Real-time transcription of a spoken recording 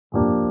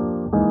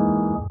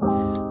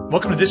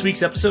Welcome to this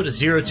week's episode of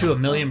Zero to a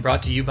Million,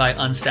 brought to you by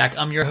Unstack.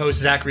 I'm your host,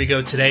 Zach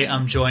Rigo. Today,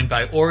 I'm joined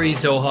by Ori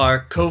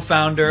Zohar,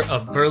 co-founder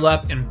of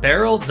Burlap and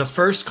Barrel, the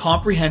first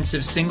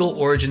comprehensive single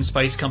origin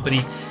spice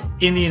company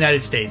in the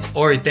United States.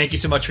 Ori, thank you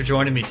so much for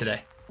joining me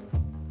today.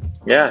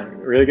 Yeah,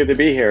 really good to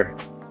be here.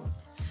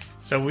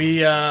 So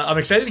I'm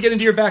excited to get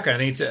into your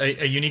background. I think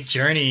it's a unique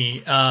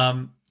journey.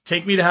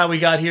 Take me to how we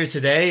got here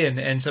today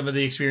and some of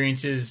the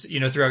experiences,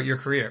 throughout your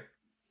career.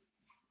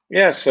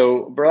 Yeah,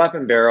 so Burlap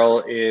and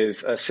Barrel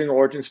is a single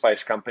origin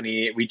spice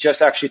company. We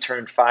just actually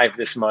turned 5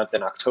 this month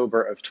in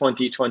October of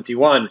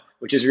 2021,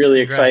 which is really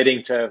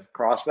exciting to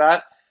cross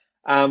that.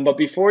 But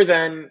before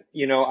then,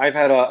 I've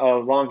had a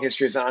long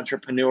history as an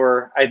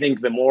entrepreneur. I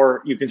think the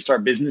more you can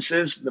start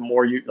businesses, the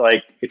more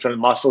it's a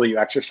muscle you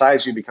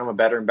exercise. You become a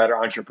better and better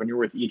entrepreneur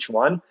with each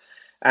one.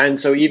 And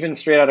so even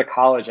straight out of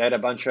college, I had a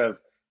bunch of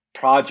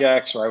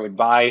projects where I would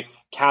buy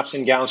caps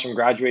and gowns from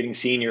graduating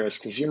seniors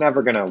because you're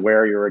never going to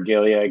wear your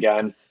regalia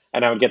again.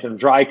 And I would get them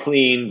dry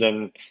cleaned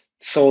and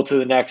sold to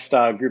the next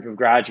group of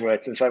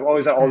graduates. And so I've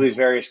always had all these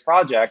various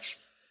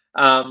projects.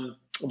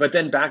 But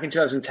then back in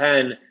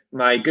 2010,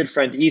 my good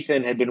friend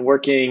Ethan had been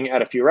working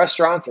at a few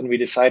restaurants, and we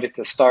decided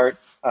to start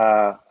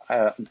an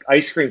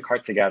ice cream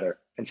cart together.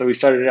 And so we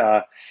started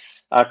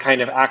a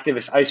kind of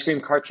activist ice cream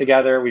cart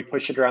together. We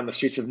pushed it around the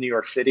streets of New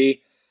York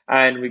City.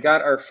 And we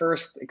got our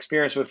first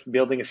experience with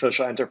building a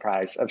social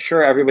enterprise. I'm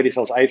sure everybody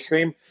sells ice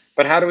cream,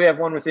 but how do we have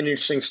one with an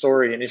interesting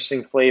story and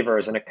interesting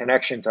flavors and a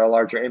connection to a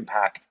larger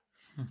impact?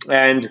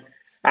 And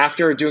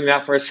after doing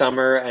that for a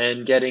summer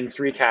and getting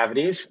 3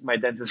 cavities, my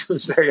dentist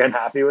was very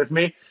unhappy with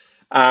me.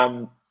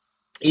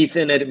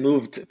 Ethan had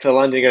moved to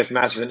London to get his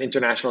master's in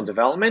international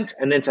development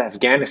and then to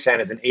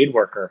Afghanistan as an aid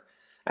worker,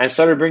 and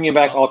started bringing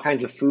back all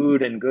kinds of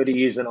food and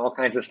goodies and all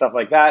kinds of stuff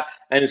like that.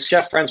 And his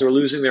chef friends were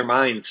losing their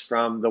minds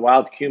from the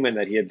wild cumin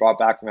that he had brought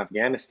back from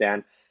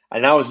Afghanistan.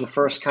 And that was the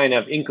first kind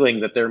of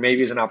inkling that there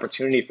maybe is an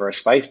opportunity for a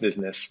spice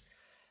business.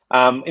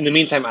 In the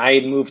meantime, I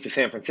had moved to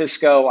San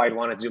Francisco. I'd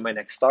wanted to do my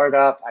next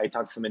startup. I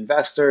talked to some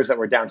investors that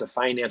were down to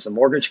finance a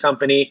mortgage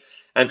company.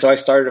 And so I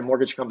started a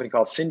mortgage company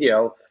called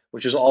Syndio,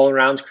 which is all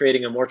around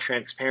creating a more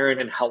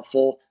transparent and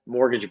helpful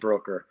mortgage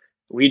broker.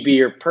 We'd be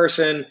your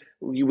person.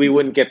 We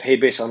wouldn't get paid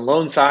based on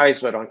loan size,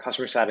 but on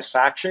customer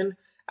satisfaction.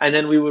 And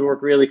then we would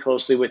work really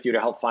closely with you to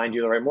help find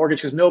you the right mortgage,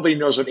 because nobody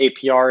knows what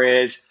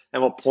APR is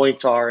and what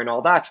points are and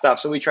all that stuff.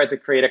 So we tried to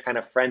create a kind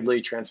of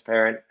friendly,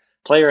 transparent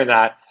player in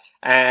that.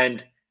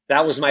 And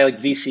that was my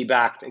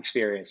VC-backed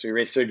experience. We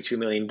raised $32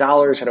 million,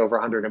 had over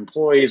 100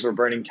 employees, were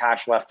burning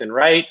cash left and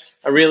right.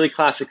 A really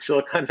classic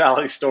Silicon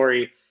Valley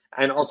story.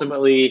 And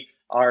ultimately,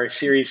 our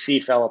Series C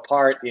fell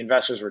apart. The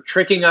investors were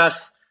tricking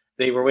us.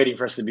 They were waiting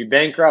for us to be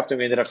bankrupt, and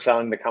we ended up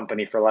selling the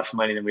company for less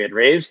money than we had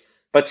raised,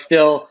 but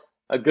still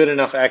a good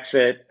enough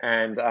exit.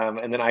 And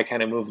then I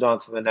kind of moved on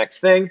to the next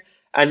thing.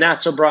 And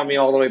that's what brought me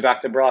all the way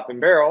back to Burlap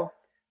and Barrel,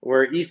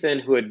 where Ethan,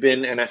 who had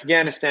been in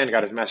Afghanistan,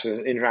 got his master's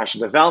in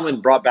international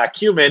development, brought back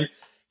cumin,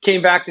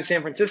 came back to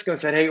San Francisco and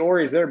said, "Hey,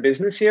 Ori, is there a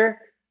business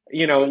here?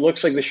 It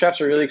looks like the chefs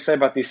are really excited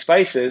about these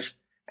spices."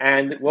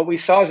 And what we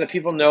saw is that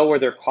people know where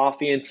their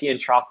coffee and tea and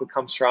chocolate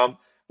comes from.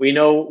 We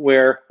know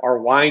where our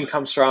wine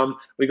comes from.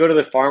 We go to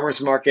the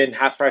farmer's market and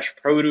have fresh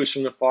produce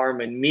from the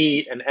farm and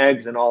meat and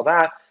eggs and all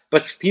that.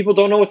 But people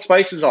don't know what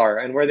spices are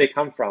and where they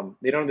come from.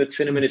 They don't know that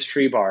cinnamon is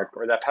tree bark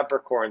or that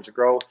peppercorns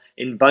grow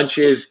in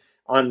bunches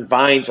on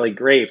vines like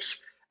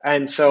grapes.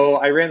 And so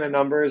I ran the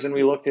numbers and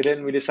we looked at it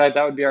and we decided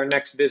that would be our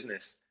next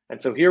business.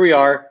 And so here we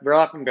are,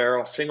 Burlap and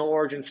Barrel, single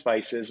origin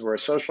spices. We're a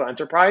social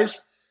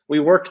enterprise. We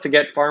work to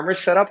get farmers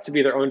set up to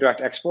be their own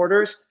direct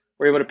exporters.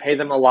 We're able to pay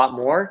them a lot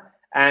more,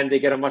 and they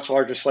get a much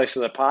larger slice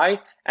of the pie.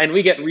 And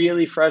we get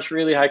really fresh,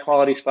 really high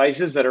quality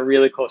spices that are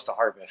really close to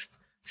harvest.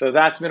 So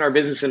that's been our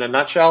business in a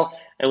nutshell.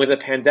 And with the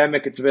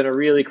pandemic, it's been a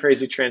really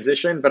crazy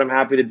transition, but I'm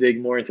happy to dig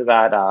more into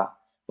that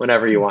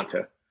whenever you want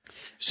to.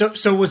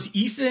 So was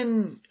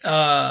Ethan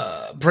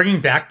bringing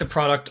back the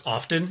product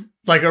often?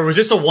 Or was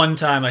this a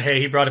one-time,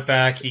 hey, he brought it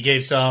back, he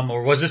gave some,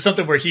 or was this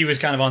something where he was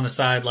kind of on the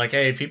side,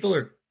 hey, people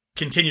are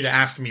continue to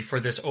ask me for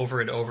this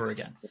over and over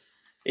again?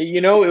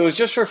 It was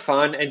just for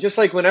fun. And just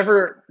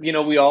whenever,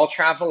 we all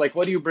travel,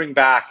 what do you bring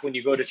back when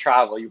you go to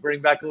travel? You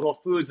bring back little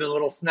foods and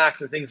little snacks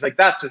and things like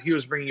that. So he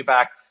was bringing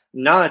back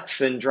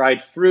nuts and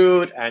dried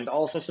fruit and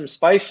also some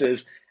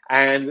spices.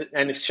 And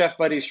his chef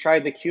buddies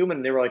tried the cumin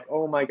and they were like,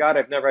 "Oh my God,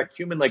 I've never had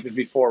cumin like this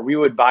before. We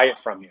would buy it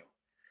from you."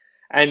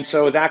 And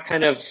so that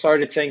kind of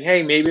started saying,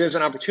 hey, maybe there's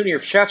an opportunity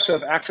if chefs who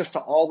have access to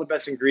all the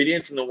best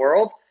ingredients in the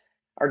world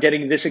are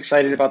getting this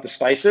excited about the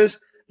spices,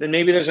 then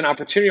maybe there's an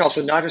opportunity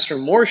also not just for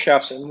more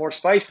chefs and more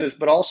spices,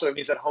 but also it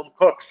means that home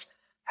cooks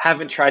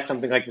haven't tried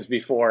something like this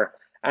before.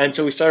 And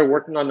so we started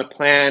working on the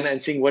plan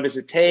and seeing what does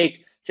it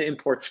take to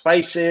import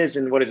spices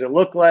and what does it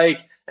look like.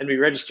 And we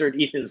registered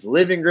Ethan's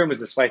living room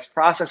as a spice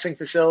processing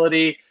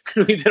facility.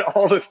 We did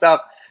all this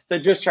stuff to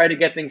just try to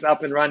get things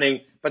up and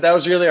running. But that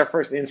was really our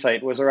first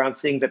insight, was around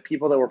seeing that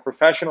people that were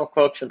professional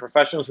cooks and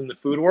professionals in the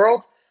food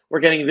world were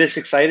getting this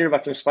excited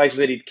about some spices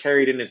that he'd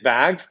carried in his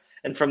bags.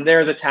 And from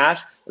there, the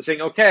task was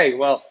saying, okay,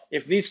 well,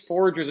 if these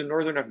foragers in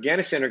northern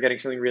Afghanistan are getting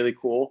something really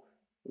cool,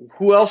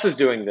 who else is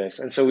doing this?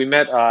 And so we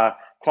met a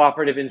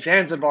cooperative in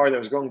Zanzibar that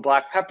was growing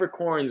black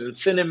peppercorns and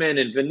cinnamon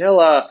and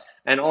vanilla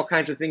and all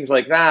kinds of things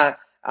like that.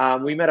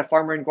 We met a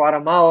farmer in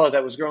Guatemala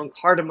that was growing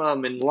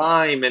cardamom and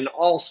lime and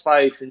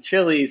allspice and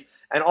chilies.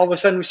 And all of a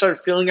sudden, we started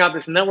filling out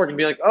this network and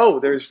being like, oh,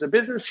 there's a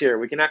business here.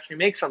 We can actually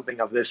make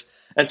something of this.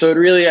 And so it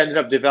really ended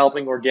up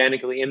developing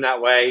organically in that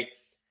way.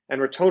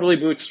 And we're totally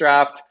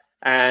bootstrapped.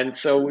 And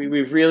so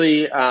we've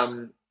really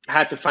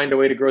had to find a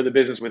way to grow the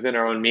business within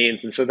our own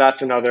means. And so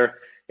that's another,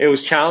 it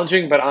was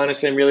challenging, but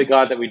honestly, I'm really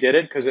glad that we did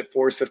it because it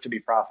forced us to be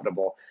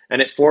profitable.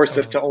 And it forced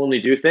us to only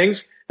do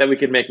things that we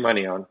could make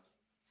money on.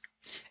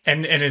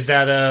 And is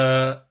that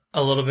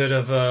a little bit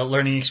of a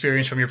learning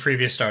experience from your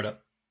previous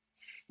startup?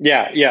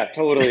 Yeah,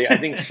 totally. I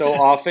think so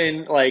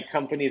often, like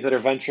companies that are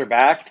venture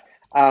backed,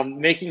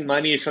 making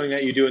money is something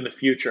that you do in the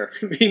future.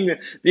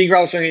 being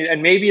wrong,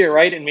 and maybe you're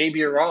right, and maybe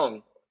you're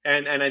wrong.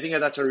 And I think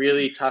that's a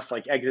really tough,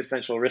 like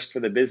existential risk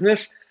for the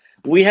business.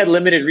 We had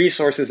limited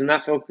resources, and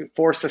that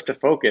forced us to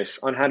focus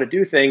on how to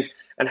do things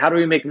and how do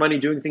we make money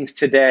doing things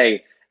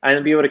today,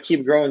 and be able to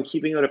keep growing,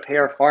 keeping able to pay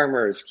our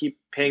farmers, keep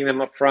paying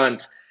them up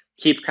front,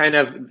 keep kind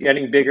of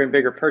getting bigger and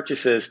bigger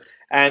purchases.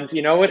 And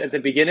you know what? At the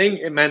beginning,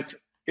 it meant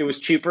it was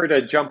cheaper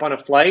to jump on a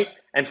flight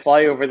and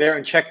fly over there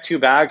and check 2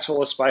 bags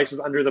full of spices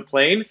under the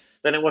plane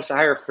than it was to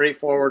hire a freight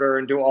forwarder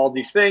and do all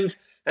these things.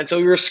 And so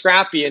we were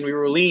scrappy and we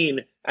were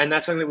lean. And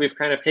that's something that we've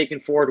kind of taken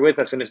forward with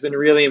us. And it's been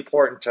really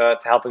important to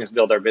helping us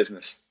build our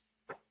business.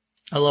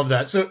 I love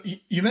that. So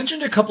you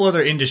mentioned a couple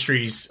other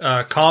industries,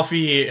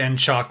 coffee and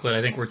chocolate,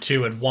 I think were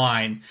 2, and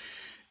wine.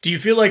 Do you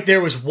feel like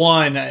there was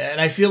one, and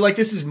I feel like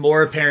this is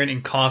more apparent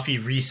in coffee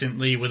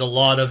recently with a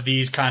lot of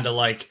these kind of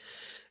like,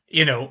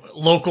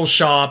 local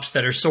shops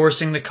that are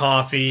sourcing the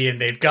coffee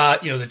and they've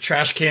got, the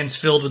trash cans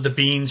filled with the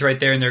beans right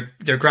there and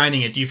they're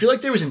grinding it. Do you feel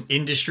like there was an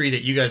industry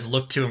that you guys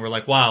looked to and were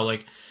like, wow,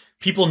 like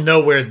people know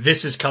where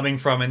this is coming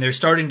from and they're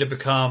starting to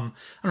become,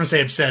 I don't want to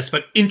say obsessed,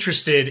 but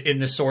interested in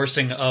the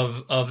sourcing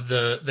of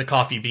the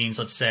coffee beans,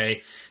 let's say.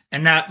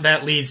 And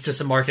that leads to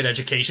some market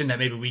education that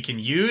maybe we can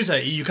use.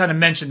 You kind of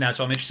mentioned that,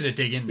 so I'm interested to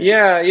dig in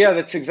there. Yeah,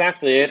 that's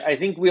exactly it. I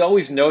think we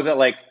always know that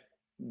like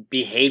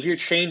behavior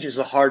change is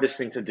the hardest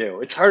thing to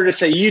do. It's harder to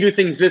say, you do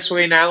things this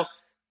way now,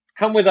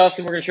 come with us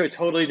and we're going to show you a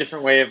totally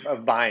different way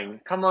of buying.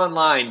 Come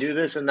online, do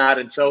this and that.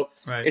 And so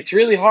It's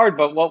really hard.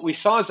 But what we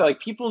saw is that like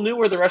people knew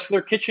where the rest of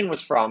their kitchen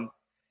was from.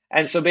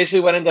 And so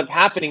basically what ended up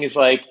happening is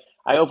like,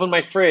 I opened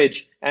my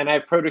fridge and I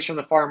have produce from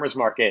the farmer's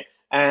market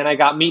and I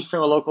got meat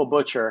from a local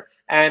butcher.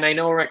 And I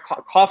know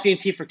coffee and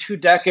tea for 2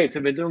 decades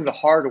have been doing the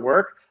hard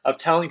work of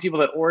telling people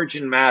that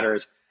origin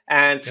matters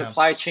and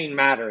supply chain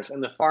matters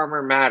and the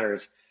farmer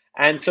matters.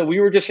 And so we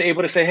were just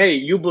able to say, hey,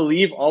 you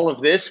believe all of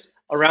this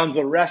around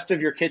the rest of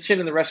your kitchen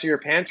and the rest of your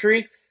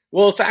pantry?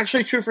 Well, it's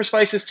actually true for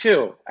spices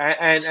too.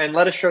 And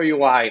let us show you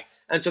why.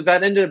 And so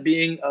that ended up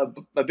being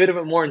a bit of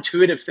a more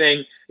intuitive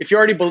thing. If you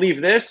already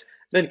believe this,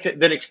 then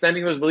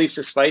extending those beliefs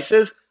to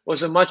spices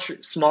was a much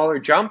smaller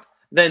jump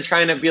than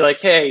trying to be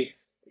like, hey,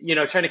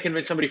 trying to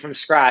convince somebody from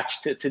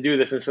scratch to do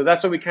this. And so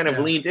that's what we kind of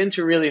leaned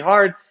into really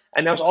hard.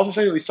 And that was also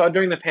something that we saw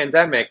during the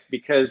pandemic,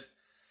 because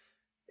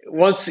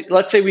once,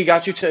 let's say we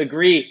got you to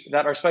agree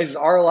that our spices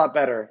are a lot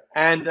better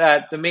and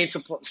that the main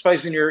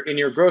spices in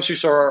your grocery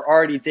store are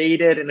already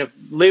dated and have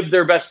lived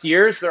their best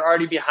years, they're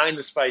already behind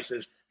the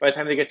spices by the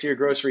time they get to your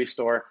grocery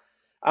store.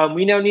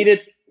 We now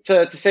needed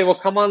to say, well,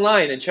 come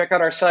online and check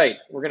out our site.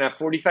 We're going to have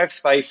 45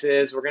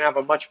 spices. We're going to have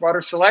a much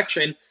broader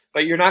selection,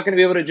 but you're not going to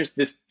be able to just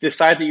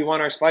decide that you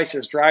want our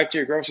spices, drive to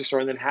your grocery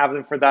store and then have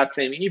them for that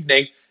same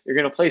evening. You're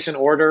going to place an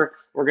order.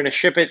 We're going to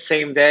ship it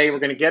same day. We're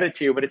going to get it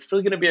to you, but it's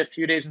still going to be a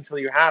few days until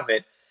you have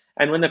it.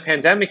 And when the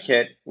pandemic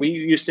hit, we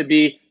used to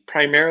be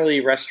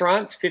primarily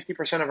restaurants.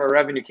 50% of our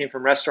revenue came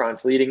from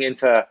restaurants leading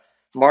into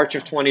March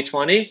of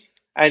 2020.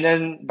 And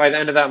then by the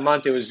end of that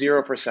month, it was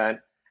 0%.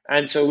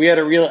 And so we had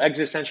a real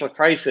existential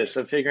crisis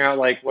of figuring out,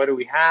 like, what do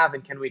we have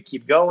and can we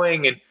keep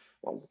going and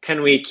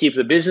can we keep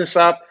the business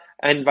up?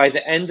 And by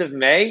the end of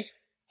May,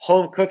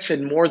 home cooks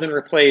had more than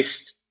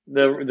replaced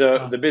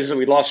the business that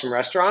we lost from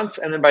restaurants.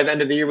 And then by the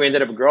end of the year, we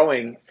ended up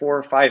growing 4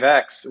 or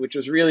 5x, which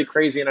was really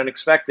crazy and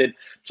unexpected.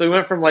 So we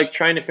went from like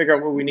trying to figure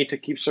out what we need to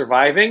keep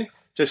surviving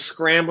to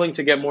scrambling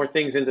to get more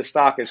things into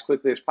stock as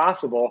quickly as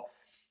possible.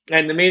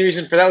 And the main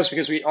reason for that was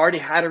because we already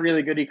had a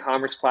really good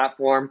e-commerce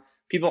platform.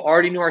 People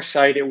already knew our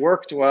site. It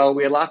worked well.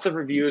 We had lots of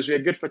reviews. We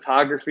had good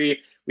photography.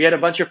 We had a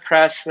bunch of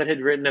press that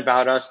had written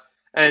about us.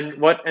 And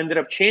what ended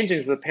up changing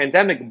is the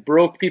pandemic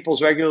broke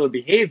people's regular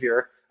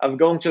behavior of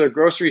going to their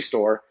grocery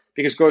store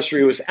because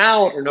grocery was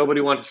out or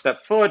nobody wanted to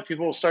step foot.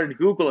 People started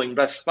Googling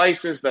best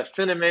spices, best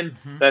cinnamon,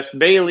 best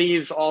bay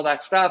leaves, all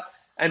that stuff.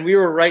 And we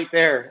were right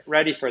there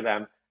ready for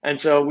them. And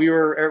so we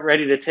were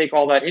ready to take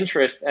all that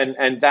interest.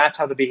 And that's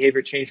how the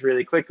behavior changed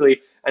really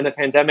quickly. And the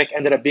pandemic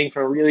ended up being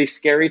from a really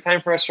scary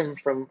time for us,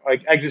 from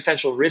like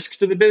existential risk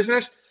to the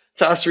business,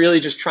 to us really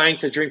just trying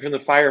to drink from the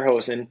fire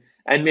hose and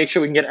make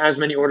sure we can get as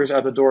many orders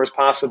out the door as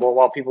possible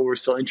while people were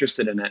still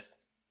interested in it.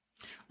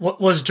 What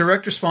was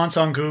direct response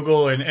on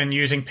Google and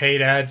using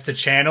paid ads the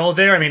channel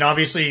there? I mean,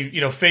 obviously,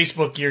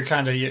 Facebook, you're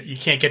kind of, you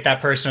can't get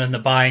that person in the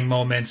buying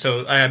moment.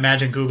 So I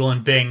imagine Google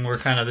and Bing were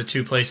kind of the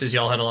two places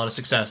y'all had a lot of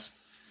success.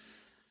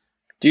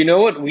 Do you know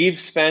what? We've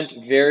spent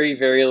very,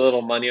 very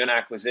little money on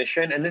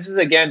acquisition. And this is,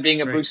 again,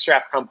 being a Right.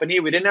 bootstrap company.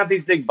 We didn't have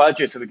these big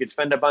budgets, so we could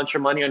spend a bunch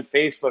of money on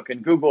Facebook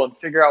and Google and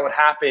figure out what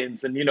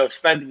happens. And,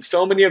 spending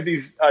so many of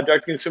these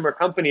direct consumer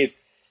companies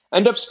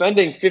end up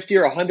spending 50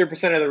 or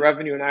 100% of the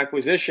revenue in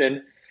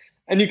acquisition.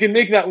 And you can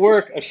make that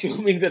work,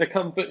 assuming that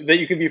that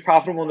you can be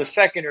profitable in the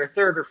second or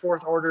third or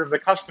fourth order of the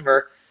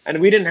customer.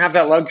 And we didn't have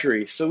that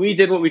luxury. So we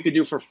did what we could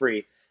do for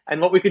free. And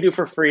what we could do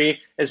for free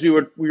is we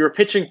were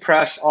pitching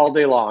press all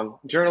day long.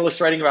 Journalists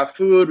writing about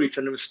food, we'd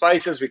send them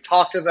spices, we'd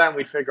talk to them,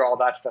 we'd figure all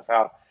that stuff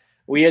out.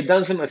 We had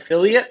done some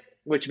affiliate,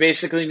 which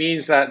basically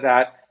means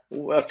that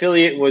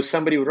affiliate was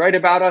somebody would write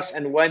about us,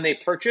 and when they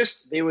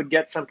purchased, they would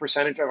get some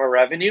percentage of our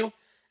revenue.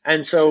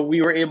 And so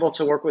we were able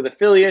to work with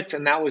affiliates,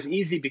 and that was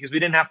easy because we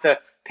didn't have to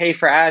pay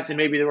for ads, and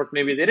maybe they worked,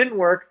 maybe they didn't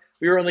work.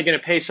 We were only going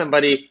to pay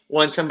somebody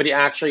when somebody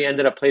actually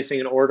ended up placing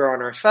an order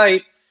on our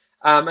site.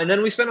 And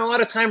then we spent a lot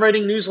of time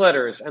writing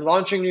newsletters and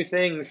launching new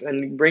things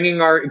and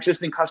bringing our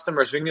existing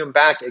customers, bringing them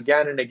back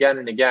again and again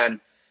and again.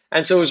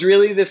 And so it was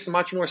really this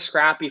much more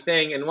scrappy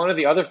thing. And one of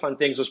the other fun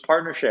things was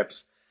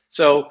partnerships.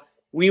 So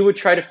we would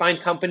try to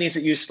find companies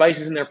that use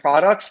spices in their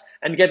products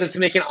and get them to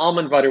make an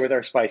almond butter with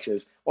our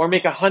spices, or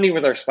make a honey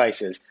with our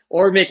spices,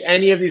 or make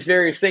any of these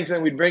various things.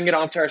 And we'd bring it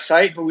onto our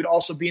site, but we'd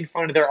also be in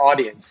front of their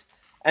audience.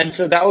 And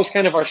so that was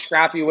kind of our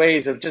scrappy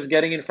ways of just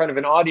getting in front of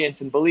an audience.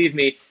 And believe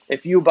me,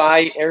 if you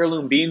buy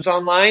heirloom beans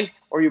online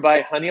or you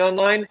buy honey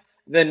online,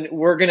 then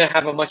we're going to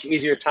have a much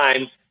easier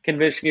time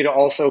convincing you to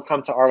also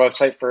come to our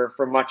website for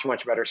much,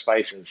 much better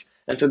spices.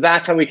 And so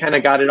that's how we kind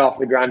of got it off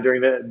the ground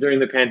during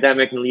the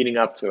pandemic and leading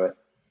up to it.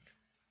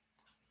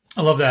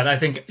 I love that. I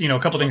think, a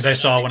couple things I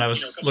saw when I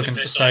was looking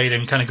at the site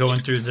and kind of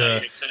going through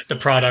the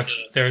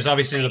products. There's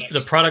obviously the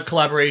product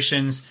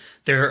collaborations.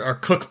 There are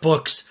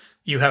cookbooks.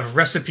 You have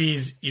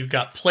recipes. You've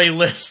got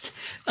playlists.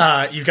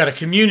 You've got a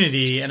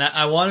community. And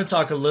I want to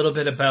talk a little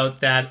bit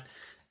about that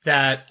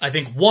I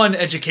think one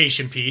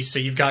education piece. So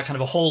you've got kind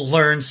of a whole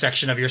learn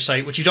section of your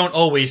site, which you don't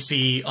always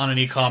see on an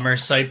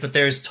e-commerce site, but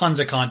there's tons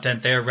of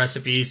content there,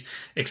 recipes,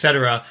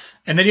 etc.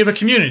 And then you have a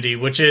community,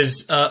 which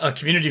is a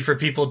community for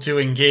people to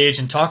engage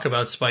and talk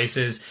about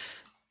spices.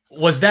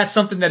 Was that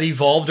something that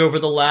evolved over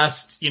the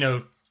last,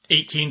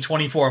 18,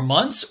 24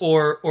 months,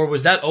 or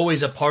was that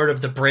always a part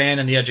of the brand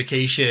and the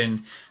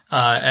education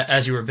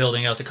as you were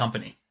building out the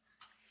company?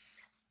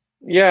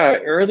 Yeah,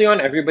 early on,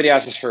 everybody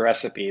asks us for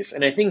recipes.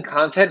 And I think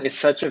content is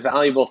such a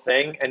valuable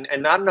thing, and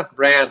not enough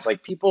brands,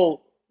 like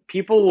people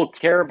will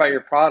care about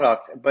your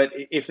product, but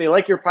if they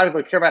like your product,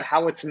 they'll care about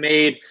how it's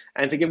made,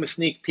 and to give them a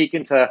sneak peek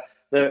into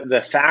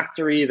the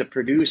factory, the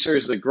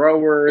producers, the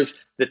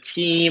growers, the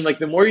team. Like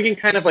the more you can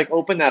kind of like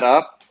open that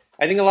up,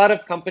 I think a lot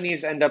of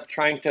companies end up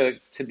trying to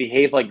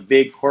behave like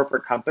big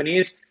corporate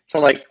companies, to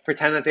like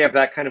pretend that they have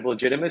that kind of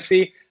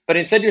legitimacy. But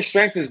instead, your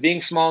strength is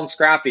being small and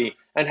scrappy,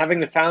 and having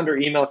the founder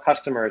email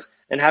customers,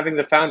 and having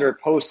the founder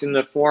post in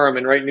the forum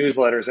and write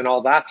newsletters and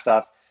all that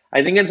stuff.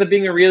 I think ends up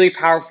being a really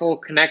powerful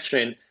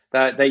connection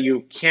that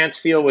you can't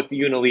feel with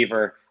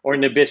Unilever or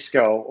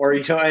Nabisco or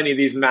any of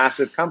these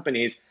massive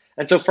companies.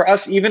 And so for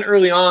us, even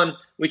early on,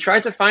 we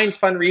tried to find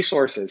fun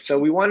resources. So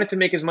we wanted to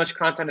make as much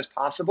content as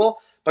possible,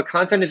 but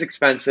content is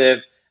expensive,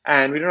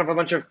 and we don't have a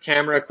bunch of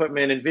camera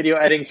equipment and video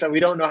editing, so we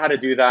don't know how to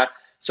do that.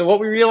 So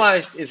what we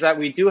realized is that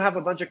we do have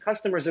a bunch of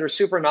customers that are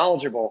super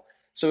knowledgeable.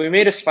 So we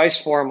made a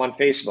spice forum on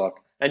Facebook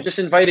and just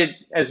invited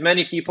as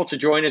many people to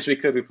join as we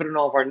could. We put in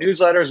all of our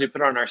newsletters, we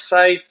put it on our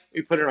site,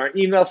 we put in our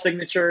email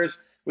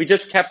signatures. We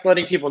just kept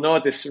letting people know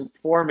that this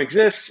forum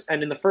exists.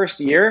 And in the first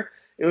year,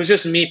 it was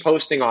just me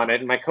posting on it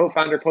and my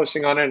co-founder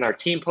posting on it and our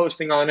team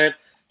posting on it,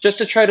 just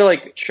to try to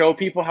like show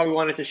people how we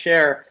wanted to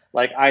share,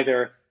 like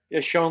either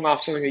showing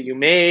off something that you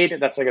made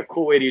that's like a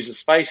cool way to use the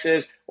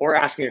spices, or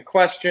asking a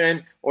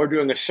question, or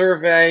doing a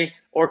survey,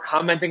 or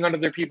commenting on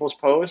other people's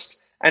posts.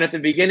 And at the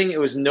beginning, it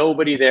was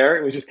nobody there.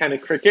 It was just kind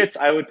of crickets.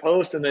 I would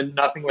post and then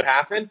nothing would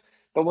happen.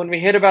 But when we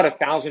hit about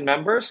 1,000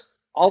 members,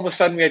 all of a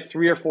sudden we had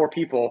 3 or 4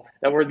 people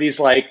that were these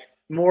like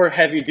more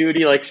heavy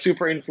duty, like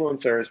super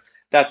influencers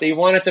that they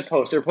wanted to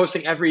post. They were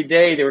posting every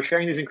day. They were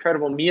sharing these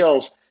incredible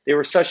meals. They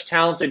were such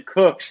talented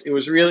cooks. It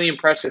was really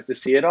impressive to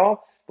see it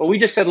all. But we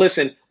just said,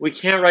 listen, we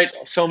can't write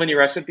so many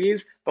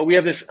recipes, but we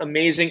have this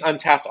amazing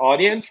untapped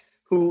audience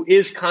who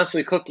is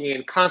constantly cooking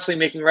and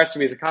constantly making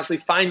recipes and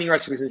constantly finding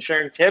recipes and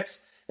sharing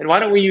tips. And why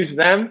don't we use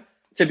them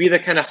to be the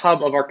kind of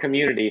hub of our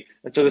community?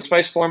 And so the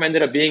Spice Forum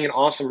ended up being an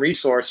awesome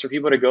resource for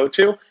people to go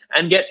to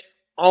and get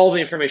all the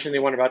information they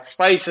want about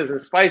spices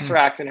and spice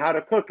racks and how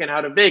to cook and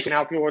how to bake and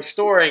how people were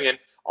storing and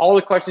all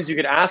the questions you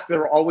could ask. There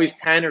were always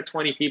 10 or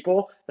 20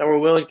 people that were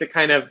willing to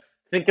kind of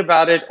think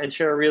about it and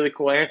share a really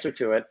cool answer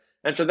to it.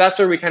 And so that's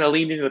where we kind of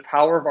leaned into the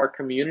power of our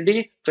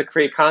community to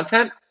create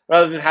content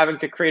rather than having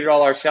to create it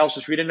all ourselves,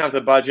 which we didn't have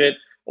the budget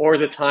or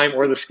the time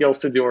or the skills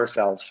to do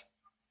ourselves.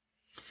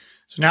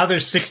 So now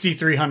there's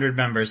 6,300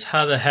 members.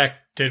 How the heck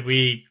did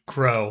we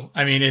grow?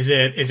 I mean, is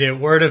it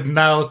word of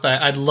mouth?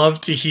 I'd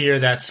love to hear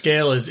that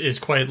scale is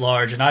quite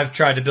large. And I've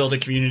tried to build a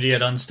community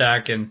at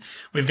Unstack, and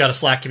we've got a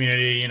Slack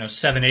community,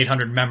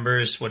 700-800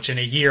 members, which in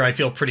a year I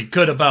feel pretty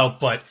good about.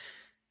 But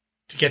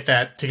to get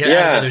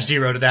another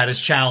zero to that is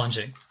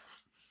challenging.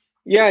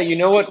 Yeah, you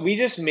know what? We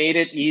just made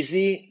it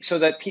easy so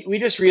that we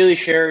just really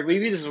shared.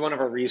 Maybe this is one of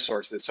our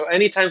resources. So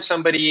anytime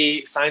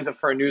somebody signs up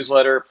for a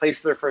newsletter,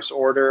 places their first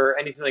order,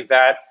 anything like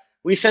that,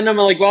 we send them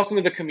welcome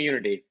to the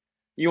community.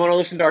 You want to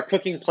listen to our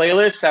cooking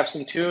playlist, have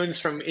some tunes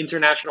from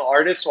international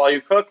artists while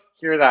you cook?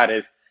 Here that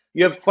is.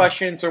 You have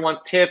questions or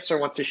want tips or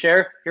want to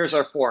share? Here's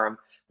our forum.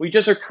 We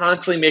just are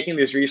constantly making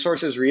these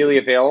resources really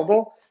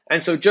available.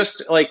 And so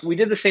just like we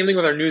did the same thing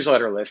with our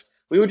newsletter list.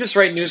 We would just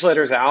write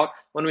newsletters out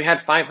when we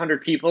had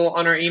 500 people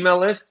on our email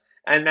list,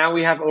 and now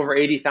we have over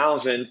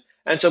 80,000.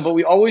 And so, but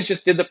we always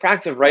just did the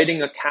practice of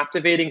writing a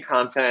captivating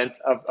content,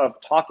 of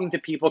talking to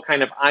people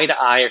kind of eye to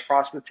eye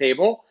across the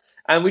table.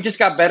 And we just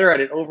got better at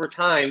it over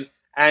time,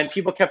 and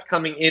people kept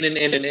coming in and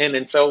in and in.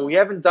 And so we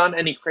haven't done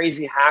any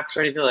crazy hacks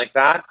or anything like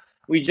that.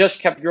 We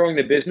just kept growing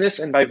the business,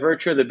 and by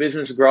virtue of the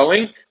business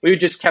growing, we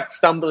just kept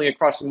stumbling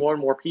across more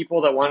and more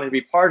people that wanted to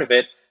be part of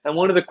it. And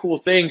one of the cool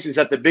things is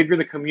that the bigger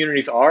the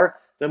communities are,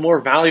 the more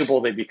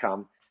valuable they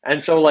become.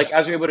 And so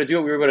as we were able to do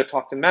it, we were able to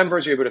talk to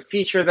members, we were able to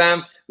feature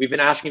them. We've been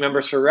asking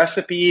members for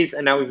recipes,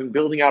 and now we've been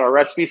building out our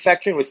recipe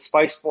section with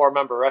Spice 4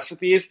 member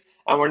recipes.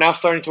 And we're now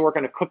starting to work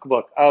on a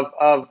cookbook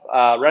of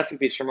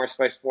recipes from our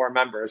Spice 4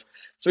 members.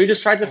 So we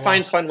just tried to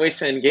find fun ways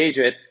to engage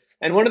it.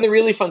 And one of the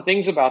really fun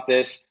things about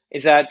this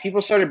is that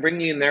people started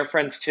bringing in their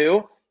friends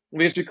too,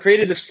 because we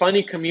created this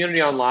funny community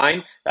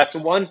online that's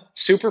one,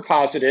 super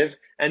positive,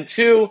 and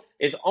two,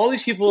 is all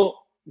these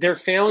people, their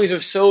families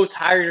are so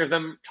tired of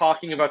them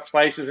talking about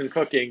spices and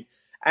cooking.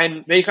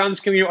 And they found this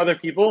community of other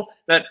people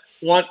that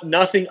want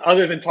nothing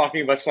other than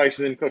talking about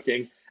spices and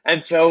cooking.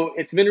 And so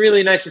it's been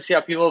really nice to see how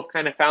people have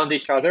kind of found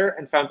each other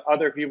and found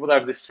other people that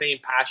have the same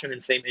passion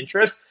and same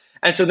interest.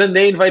 And so then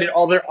they invited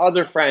all their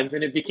other friends,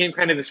 and it became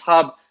kind of this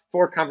hub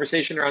for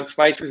conversation around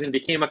spices and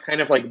became a kind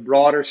of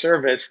broader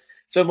service.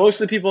 So most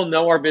of the people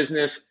know our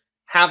business,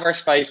 have our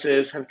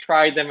spices, have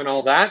tried them and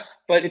all that,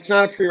 but it's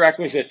not a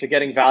prerequisite to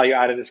getting value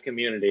out of this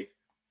community.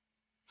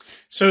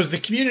 So is the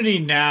community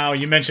now,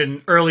 you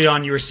mentioned early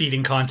on you were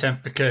seeding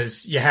content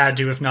because you had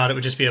to, if not, it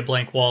would just be a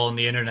blank wall on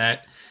the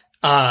internet.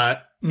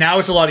 Now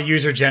it's a lot of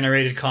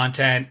user-generated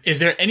content. Is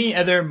there any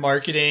other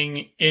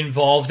marketing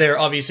involved there?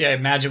 Obviously, I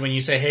imagine when you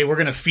say, hey, we're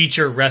going to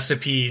feature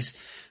recipes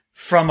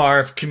from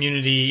our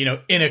community,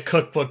 in a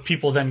cookbook,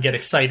 people then get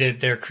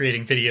excited. They're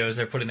creating videos,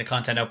 they're putting the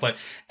content up. But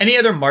any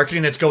other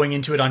marketing that's going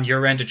into it on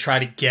your end to try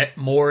to get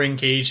more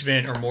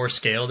engagement or more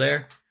scale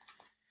there?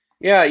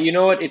 Yeah, you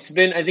know what? It's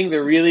been, I think,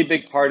 the really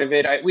big part of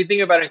it. We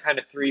think about it in kind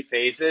of three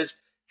phases.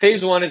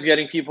 Phase one is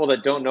getting people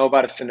that don't know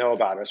about us to know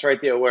about us,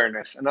 right? The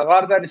awareness. And a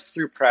lot of that is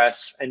through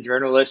press and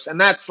journalists. And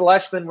that's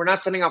less than, we're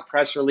not sending out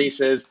press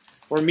releases.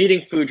 We're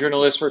meeting food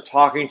journalists. We're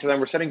talking to them.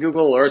 We're sending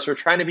Google alerts. We're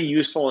trying to be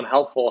useful and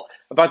helpful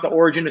about the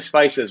origin of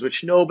spices,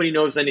 which nobody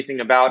knows anything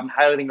about, and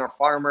highlighting our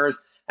farmers.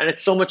 And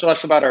it's so much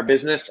less about our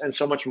business and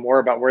so much more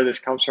about where this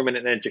comes from in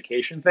an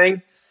education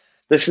thing.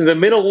 The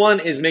middle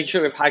one is make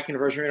sure we have high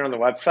conversion rate on the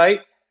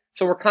website.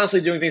 So we're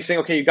constantly doing things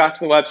saying, okay, you got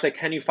to the website.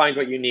 Can you find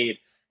what you need?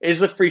 Is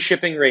the free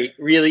shipping rate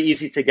really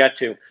easy to get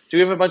to? Do we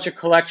have a bunch of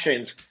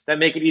collections that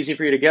make it easy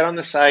for you to get on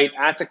the site,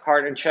 add to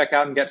cart, and check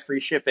out and get free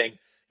shipping?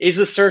 Is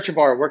the search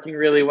bar working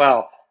really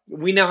well?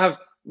 We now have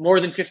more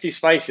than 50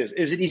 spices.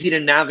 Is it easy to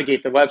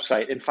navigate the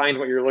website and find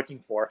what you're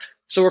looking for?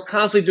 So we're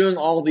constantly doing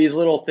all these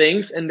little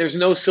things, and there's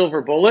no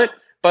silver bullet,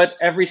 but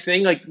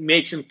everything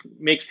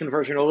makes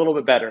conversion a little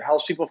bit better,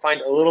 helps people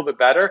find a little bit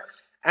better.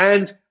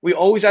 And we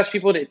always ask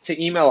people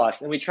to email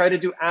us, and we try to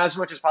do as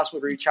much as possible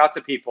to reach out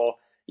to people.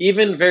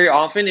 Even very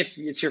often, if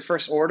it's your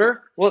first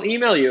order, we'll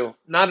email you,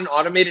 not an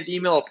automated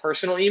email, a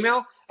personal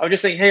email. I would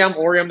just say, hey, I'm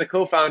Ori, I'm the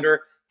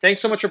co-founder.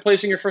 Thanks so much for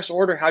placing your first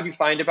order. How do you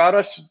find about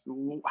us?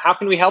 How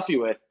can we help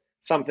you with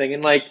something?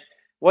 And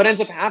what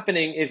ends up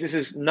happening is this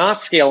is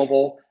not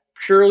scalable,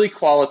 purely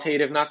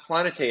qualitative, not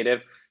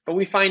quantitative. But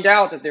we find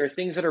out that there are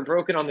things that are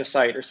broken on the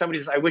site, or somebody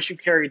says, I wish you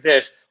carried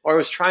this, or I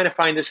was trying to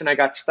find this and I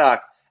got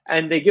stuck.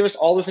 And they give us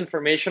all this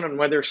information on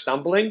where they're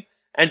stumbling.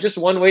 And just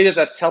one way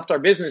that's helped our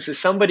business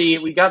is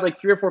we got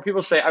 3 or 4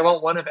 people say, I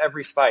want one of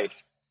every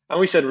spice. And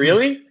we said,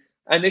 really?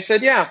 And they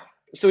said, yeah.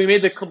 So we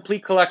made the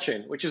complete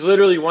collection, which is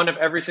literally one of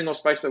every single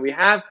spice that we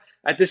have.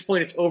 At this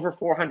point, it's over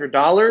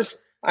 $400.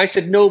 I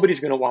said, nobody's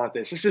going to want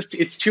this.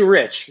 It's too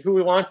rich.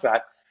 Who wants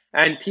that?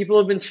 And people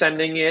have been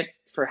sending it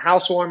for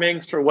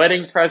housewarmings, for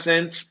wedding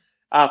presents,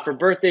 for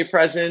birthday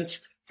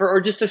presents, or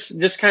just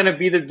to kind of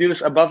do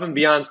this above and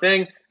beyond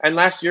thing. And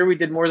last year we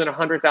did more than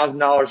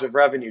 $100,000 of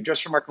revenue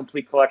just from our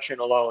complete collection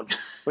alone,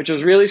 which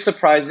was really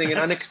surprising and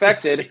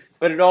unexpected. Crazy.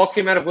 But it all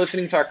came out of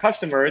listening to our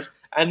customers,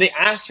 and they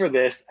asked for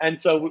this. And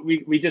so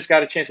we just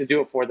got a chance to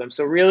do it for them.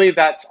 So really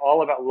that's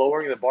all about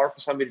lowering the bar for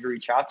somebody to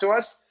reach out to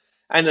us.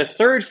 And the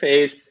third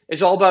phase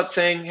is all about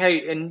saying,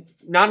 hey, and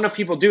not enough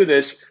people do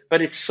this,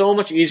 but it's so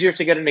much easier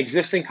to get an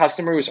existing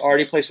customer who's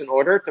already placed an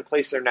order to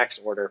place their next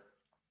order.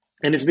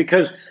 And it's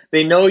because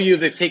they know you,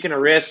 they've taken a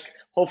risk.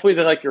 Hopefully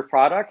they like your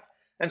product.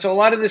 And so a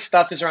lot of this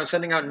stuff is around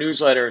sending out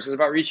newsletters, is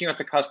about reaching out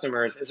to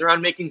customers, is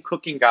around making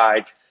cooking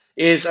guides,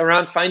 is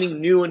around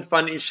finding new and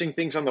fun, interesting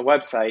things on the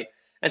website.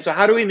 And so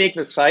how do we make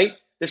the site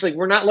this, like,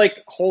 we're not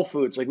like Whole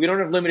Foods, like we don't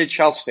have limited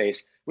shelf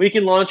space. We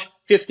can launch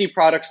 50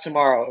 products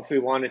tomorrow if we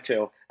wanted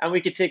to, and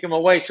we could take them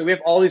away. So we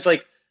have all these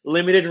like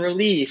limited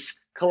release,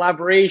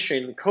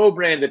 collaboration,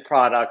 co-branded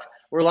products.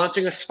 We're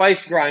launching a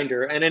spice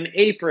grinder and an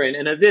apron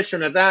and a this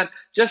and a that,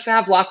 just to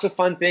have lots of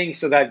fun things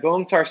so that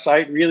going to our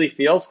site really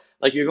feels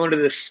like you're going to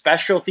this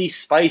specialty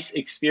spice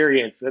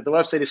experience, that the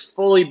website is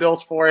fully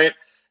built for it.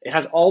 It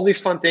has all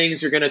these fun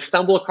things. You're going to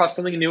stumble across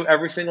something new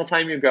every single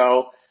time you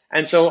go.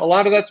 And so a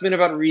lot of that's been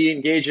about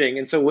re-engaging.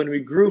 And so when we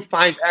grew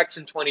 5x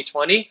in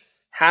 2020,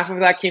 half of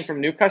that came from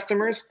new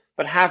customers,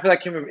 but half of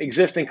that came from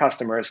existing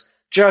customers,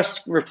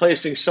 just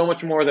replacing so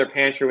much more of their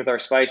pantry with our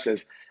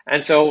spices.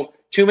 And so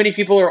too many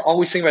people are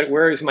always thinking about,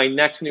 where is my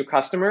next new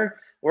customer?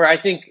 Where I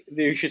think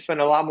you should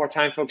spend a lot more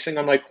time focusing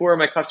on, like, who are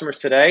my customers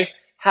today?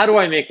 How do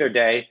I make their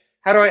day?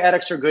 How do I add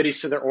extra goodies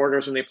to their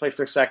orders when they place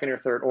their second or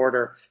third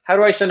order? How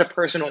do I send a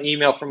personal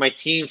email from my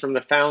team, from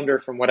the founder,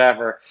 from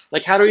whatever?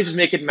 Like, how do we just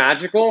make it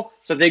magical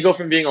so they go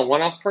from being a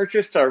one-off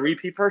purchase to a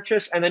repeat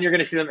purchase, and then you're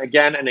going to see them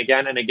again and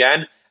again and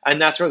again,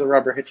 and that's where the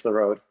rubber hits the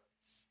road.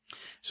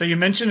 So you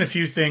mentioned a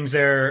few things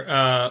there,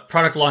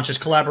 product launches,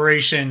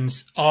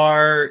 collaborations.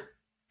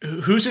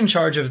 Who's in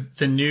charge of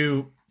the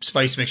new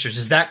spice mixtures?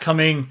 Is that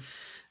coming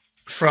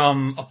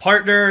from a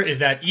partner? Is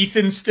that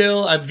Ethan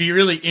still? I'd be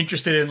really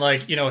interested in,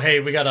 like,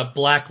 hey, we got a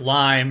black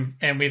lime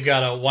and we've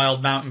got a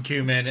wild mountain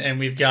cumin and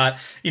we've got,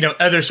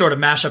 other sort of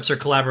mashups or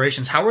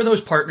collaborations. How are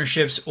those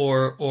partnerships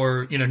or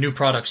new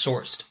products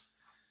sourced?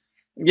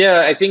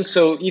 Yeah, I think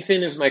so.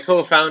 Ethan is my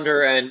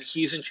co-founder, and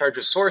he's in charge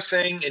of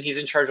sourcing, and he's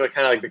in charge of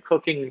kind of like the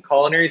cooking and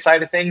culinary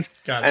side of things.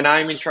 And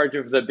I'm in charge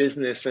of the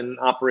business and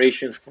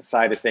operations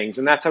side of things.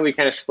 And that's how we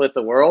kind of split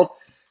the world.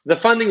 The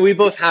fun thing, we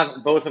both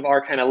have both of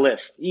our kind of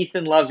lists.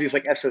 Ethan loves these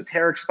like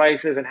esoteric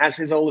spices and has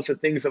his own list of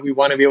things that we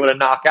want to be able to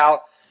knock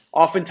out.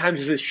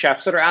 Oftentimes it's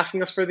chefs that are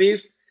asking us for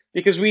these,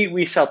 because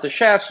we sell to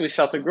chefs, we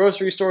sell to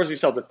grocery stores, we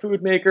sell to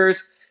food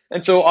makers.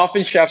 And so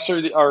often chefs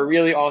are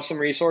really awesome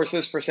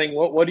resources for saying,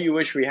 what do you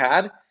wish we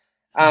had?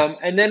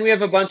 And then we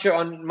have a bunch of,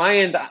 on my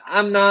end,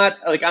 I'm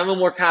a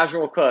more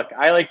casual cook.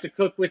 I like to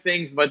cook with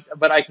things, but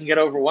I can get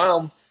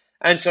overwhelmed.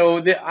 And so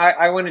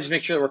I want to just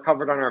make sure that we're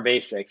covered on our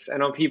basics,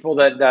 and on people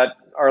that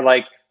are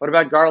like, what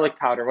about garlic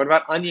powder? What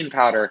about onion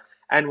powder?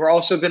 And we're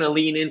also going to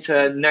lean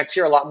into next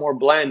year a lot more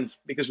blends,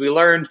 because we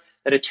learned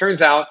that it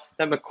turns out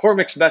that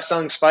McCormick's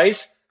best-selling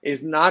spice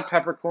is not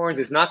peppercorns,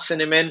 it's not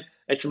cinnamon,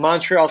 it's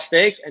Montreal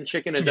steak and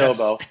chicken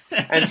adobo.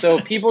 Yes. And so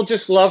people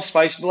just love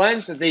spice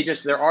blends that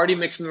they're already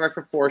mixed in the right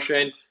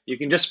proportion. You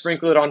can just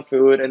sprinkle it on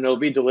food and it'll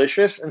be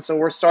delicious. And so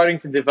we're starting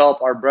to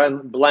develop our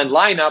blend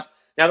lineup.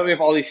 Now that we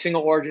have all these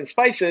single origin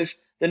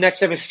spices, the next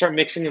step is to start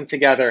mixing them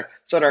together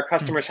so that our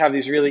customers have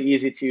these really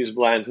easy to use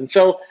blends. And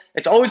so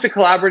it's always a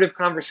collaborative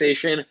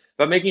conversation,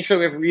 but making sure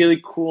we have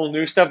really cool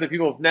new stuff that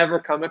people have never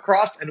come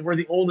across. And we're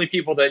the only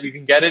people that you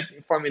can get it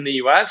from in the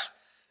US.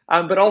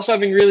 But also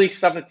having really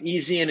stuff that's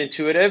easy and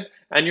intuitive.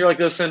 And you're like,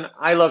 listen,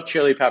 I love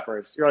chili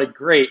peppers. You're like,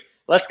 great,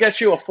 let's get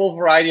you a full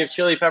variety of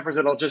chili peppers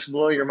that'll just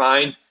blow your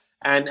mind.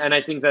 And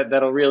I think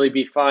that'll really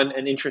be fun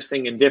and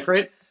interesting and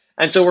different.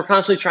 And so we're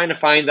constantly trying to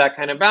find that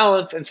kind of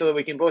balance. And so that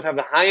we can both have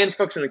the high-end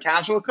cooks and the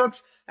casual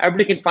cooks.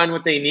 Everybody can find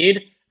what they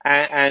need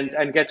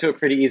and get to it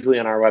pretty easily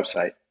on our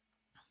website.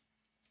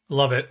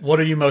 Love it. What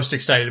are you most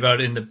excited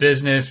about in the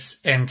business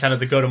and kind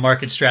of the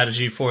go-to-market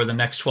strategy for the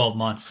next 12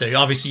 months? So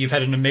obviously you've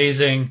had an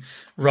amazing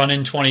run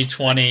in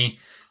 2020,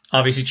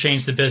 obviously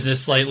changed the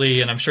business slightly.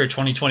 And I'm sure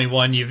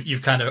 2021,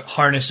 you've kind of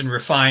harnessed and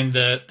refined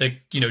the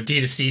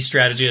D2C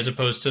strategy as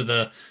opposed to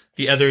the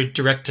other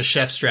direct to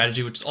chef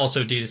strategy, which is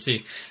also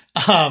D2C.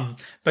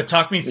 But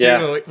talk me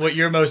through what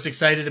you're most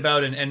excited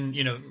about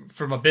and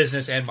from a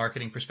business and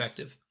marketing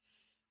perspective.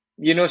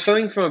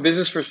 Something from a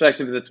business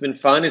perspective that's been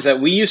fun is that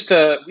we used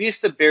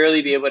to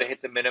barely be able to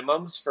hit the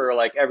minimums for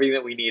like everything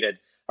that we needed.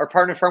 Our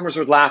partner farmers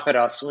would laugh at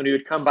us when we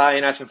would come by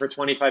and ask them for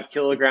 25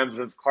 kilograms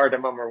of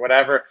cardamom or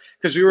whatever,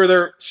 because we were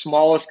their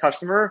smallest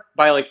customer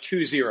by like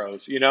 2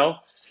 zeros,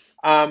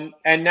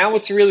 And now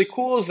what's really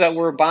cool is that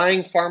we're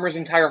buying farmers'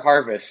 entire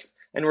harvests,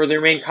 and we're their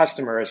main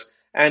customers.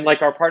 And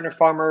like our partner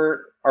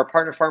farmer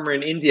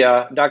in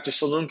India, Dr.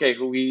 Salunke,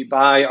 who we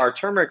buy our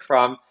turmeric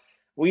from,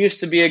 we used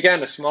to be, again,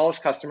 the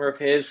smallest customer of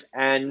his,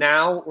 and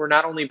now we're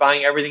not only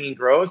buying everything he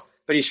grows,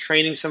 but he's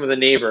training some of the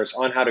neighbors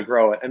on how to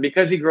grow it. And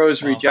because he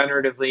grows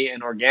regeneratively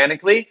and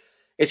organically,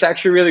 it's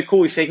actually really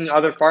cool. He's taking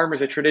other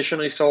farmers that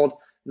traditionally sold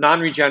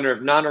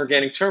non-regenerative,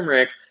 non-organic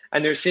turmeric,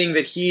 and they're seeing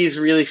that he's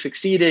really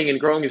succeeding and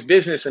growing his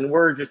business, and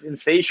we're just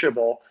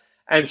insatiable.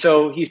 And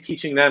so he's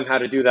teaching them how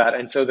to do that.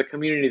 And so the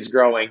community is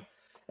growing.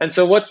 And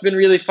so what's been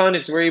really fun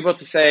is we're able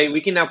to say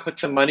we can now put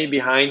some money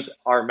behind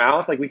our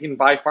mouth. Like we can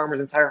buy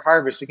farmers' entire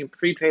harvest. We can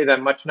prepay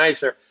them much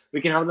nicer. We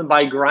can help them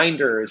buy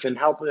grinders and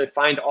help them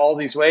find all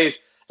these ways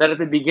that at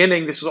the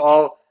beginning, this was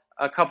all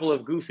a couple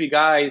of goofy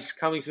guys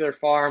coming to their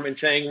farm and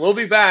saying, we'll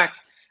be back.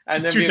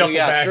 And then being,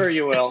 yeah, sure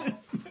you will.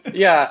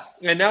 Yeah.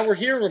 And now we're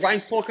here. We're buying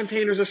full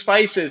containers of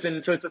spices.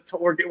 And so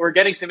we're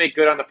getting to make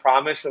good on the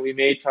promise that we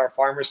made to our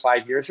farmers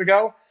 5 years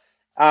ago.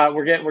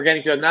 We're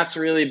getting to, and that's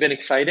really been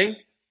exciting.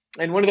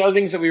 And one of the other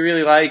things that we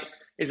really like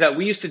is that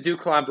we used to do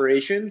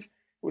collaborations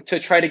to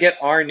try to get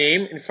our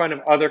name in front of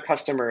other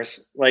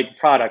customers, like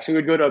products. We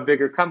would go to a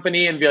bigger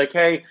company and be like,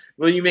 hey,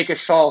 will you make a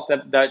salt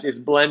that is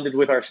blended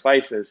with our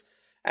spices?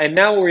 And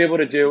now what we're able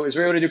to do is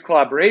we're able to do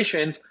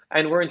collaborations,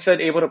 and we're instead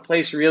able to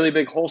place really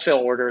big wholesale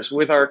orders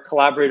with our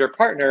collaborator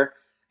partner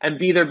and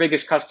be their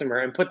biggest customer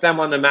and put them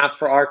on the map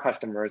for our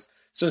customers.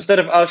 So instead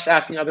of us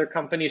asking other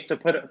companies to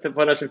put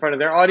us in front of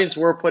their audience,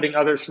 we're putting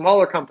other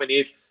smaller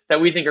companies that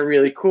we think are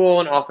really cool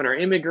and often are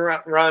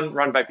immigrant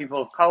run by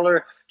people of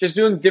color, just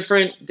doing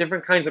different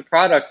kinds of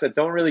products that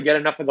don't really get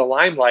enough of the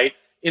limelight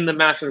in the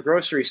massive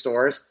grocery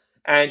stores,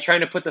 and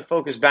trying to put the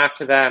focus back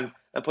to them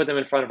and put them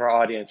in front of our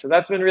audience. So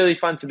that's been really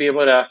fun to be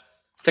able to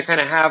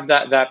kind of have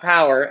that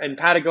power. And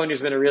Patagonia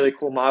has been a really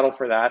cool model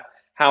for that.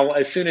 How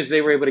as soon as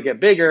they were able to get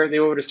bigger, they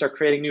were able to start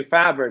creating new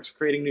fabrics,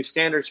 creating new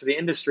standards for the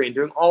industry, and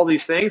doing all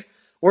these things.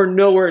 We're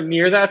nowhere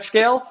near that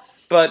scale,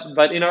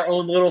 but in our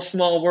own little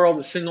small world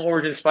of single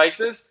origin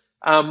spices,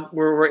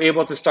 we're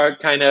able to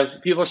start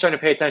people are starting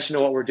to pay attention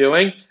to what we're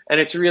doing. And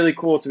it's really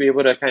cool to be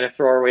able to kind of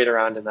throw our weight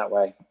around in that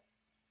way.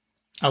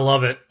 I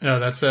love it. No,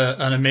 that's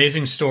an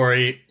amazing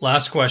story.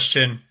 Last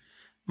question.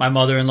 My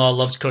mother-in-law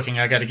loves cooking.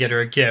 I got to get her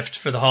a gift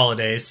for the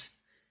holidays.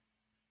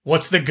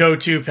 What's the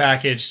go-to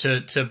package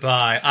to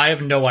buy? I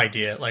have no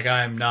idea. Like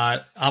I'm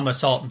a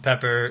salt and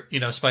pepper,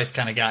 spice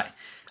kind of guy.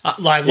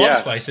 I love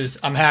spices.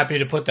 I'm happy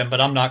to put them, but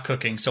I'm not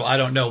cooking. So I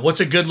don't know. What's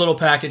a good little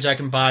package I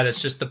can buy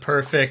that's just the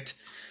perfect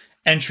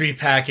entry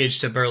package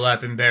to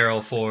Burlap and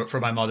Barrel for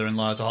my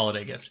mother-in-law as a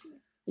holiday gift?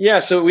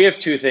 Yeah, so we have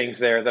two things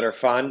there that are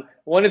fun.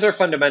 One is our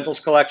fundamentals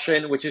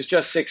collection, which is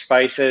just 6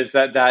 spices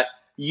that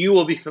you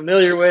will be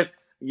familiar with.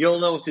 You'll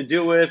know what to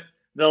do with.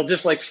 They'll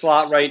just like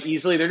slot right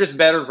easily. They're just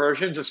better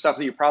versions of stuff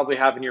that you probably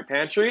have in your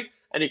pantry.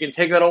 And you can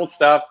take that old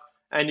stuff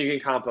and you can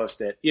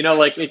compost it.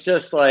 It's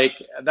just like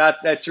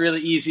that's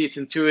really easy. It's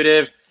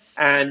intuitive.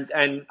 And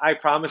I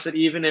promise that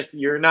even if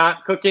you're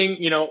not cooking,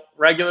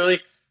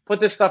 regularly, put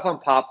this stuff on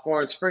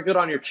popcorn, sprinkle it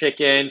on your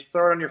chicken,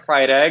 throw it on your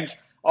fried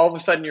eggs. All of a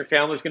sudden your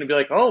family's going to be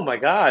like, oh my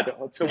God,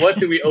 to what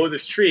do we owe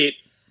this treat?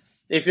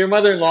 If your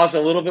mother-in-law is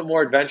a little bit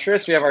more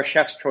adventurous, we have our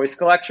Chef's Choice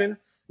collection,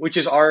 which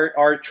is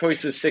our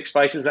choice of 6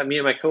 spices that me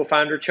and my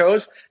co-founder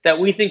chose that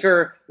we think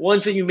are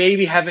ones that you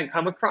maybe haven't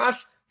come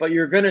across, but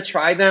you're going to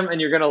try them and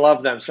you're going to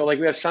love them. So like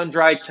we have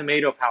sun-dried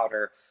tomato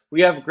powder.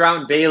 We have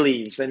ground bay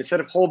leaves, and instead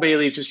of whole bay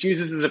leaves, just use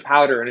this as a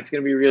powder, and it's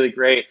going to be really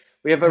great.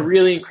 We have a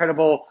really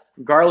incredible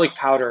garlic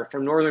powder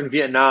from northern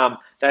Vietnam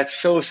that's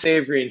so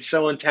savory and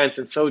so intense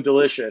and so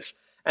delicious.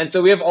 And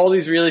so we have all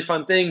these really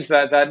fun things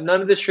that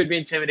none of this should be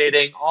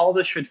intimidating. All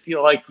this should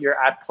feel like you're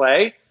at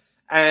play.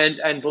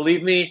 And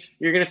believe me,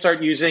 you're going to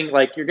start using,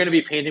 you're going to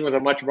be painting with a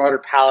much broader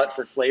palette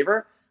for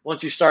flavor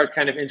once you start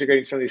kind of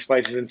integrating some of these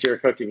spices into your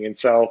cooking. And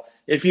so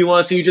if you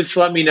want to, you just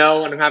let me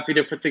know, and I'm happy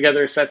to put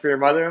together a set for your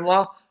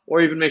mother-in-law,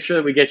 or even make sure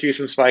that we get you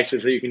some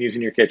spices that you can use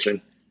in your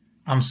kitchen.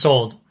 I'm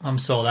sold.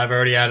 I've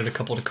already added a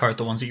couple to cart,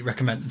 the ones that you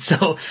recommended.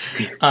 So,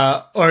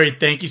 Ori,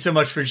 thank you so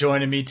much for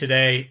joining me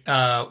today.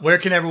 Where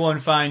can everyone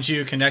find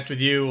you, connect with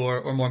you,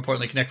 or more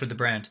importantly, connect with the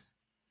brand?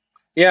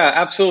 Yeah,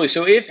 absolutely.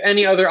 So if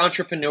any other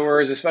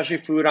entrepreneurs, especially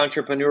food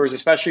entrepreneurs,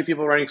 especially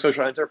people running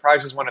social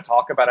enterprises want to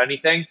talk about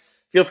anything,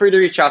 feel free to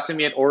reach out to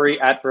me at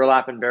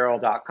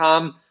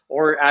ori@burlapandbarrel.com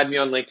or add me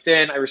on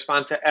LinkedIn. I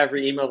respond to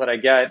every email that I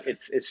get.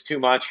 It's too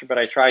much, but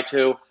I try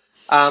to.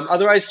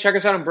 Otherwise, check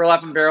us out on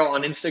Burlap and Barrel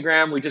on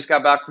Instagram. We just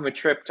got back from a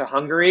trip to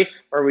Hungary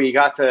where we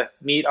got to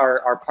meet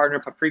our partner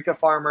paprika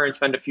farmer and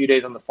spend a few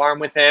days on the farm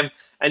with him.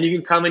 And you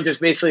can come and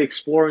just basically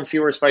explore and see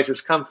where spices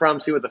come from,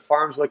 see what the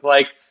farms look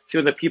like, see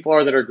what the people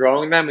are that are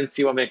growing them, and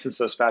see what makes them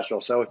so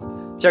special. So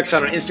check us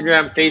out on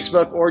Instagram,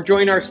 Facebook, or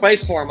join our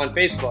spice forum on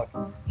Facebook.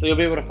 So you'll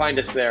be able to find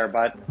us there.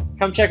 But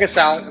come check us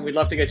out, and we'd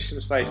love to get you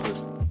some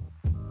spices.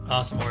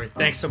 Awesome, Ori.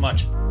 Thanks so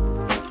much.